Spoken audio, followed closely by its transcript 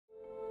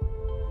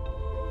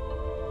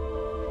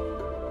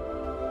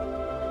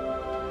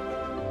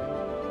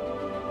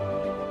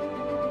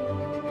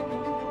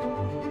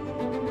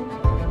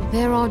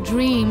There are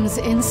dreams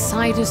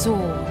inside us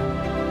all,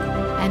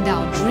 and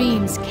our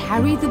dreams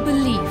carry the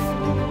belief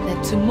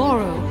that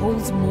tomorrow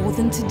holds more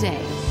than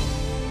today.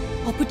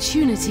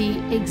 Opportunity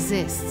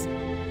exists,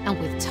 and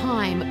with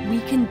time,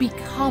 we can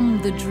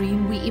become the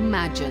dream we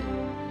imagine.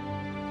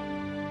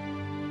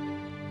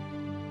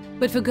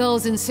 But for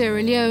girls in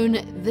Sierra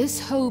Leone, this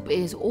hope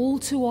is all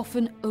too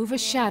often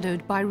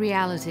overshadowed by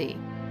reality.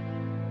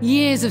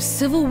 Years of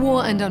civil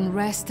war and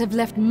unrest have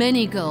left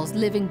many girls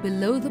living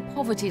below the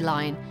poverty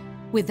line,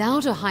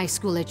 without a high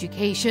school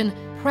education,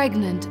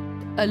 pregnant,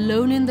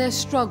 alone in their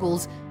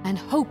struggles, and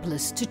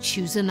hopeless to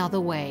choose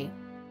another way.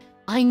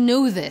 I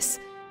know this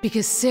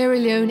because Sierra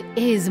Leone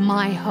is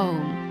my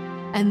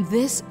home, and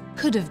this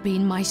could have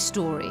been my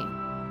story.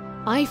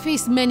 I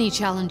faced many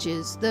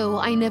challenges, though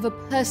I never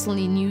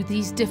personally knew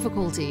these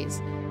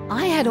difficulties.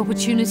 I had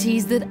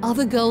opportunities that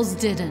other girls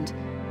didn't,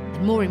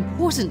 and more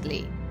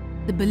importantly,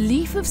 the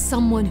belief of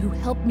someone who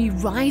helped me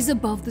rise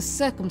above the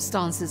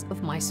circumstances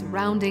of my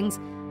surroundings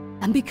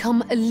and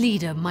become a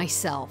leader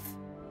myself.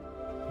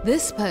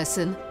 This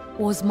person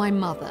was my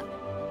mother.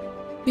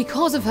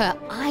 Because of her,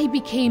 I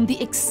became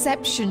the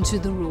exception to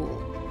the rule,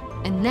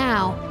 and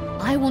now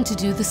I want to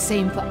do the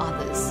same for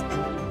others.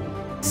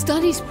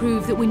 Studies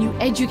prove that when you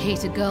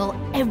educate a girl,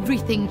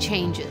 everything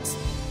changes.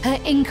 Her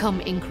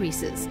income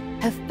increases,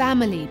 her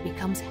family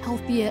becomes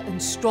healthier and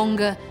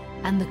stronger,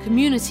 and the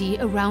community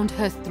around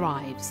her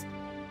thrives.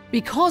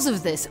 Because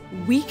of this,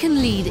 We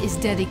Can Lead is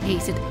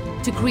dedicated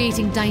to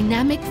creating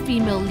dynamic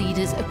female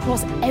leaders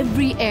across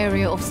every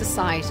area of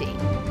society.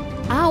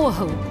 Our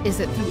hope is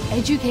that through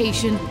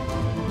education,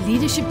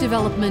 leadership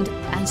development,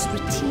 and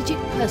strategic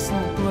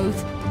personal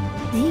growth,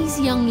 these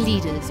young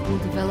leaders will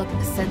develop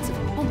a sense of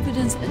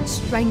confidence and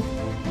strength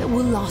that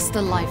will last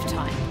a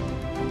lifetime,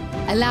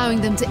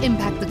 allowing them to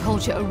impact the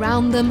culture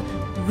around them,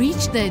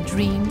 reach their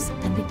dreams,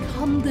 and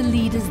become the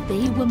leaders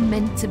they were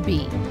meant to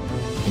be.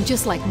 And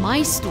just like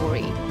my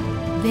story,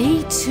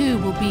 they too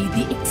will be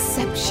the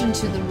exception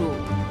to the rule,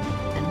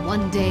 and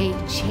one day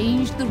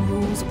change the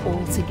rules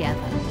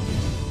altogether.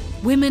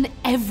 Women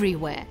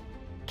everywhere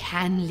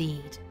can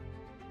lead.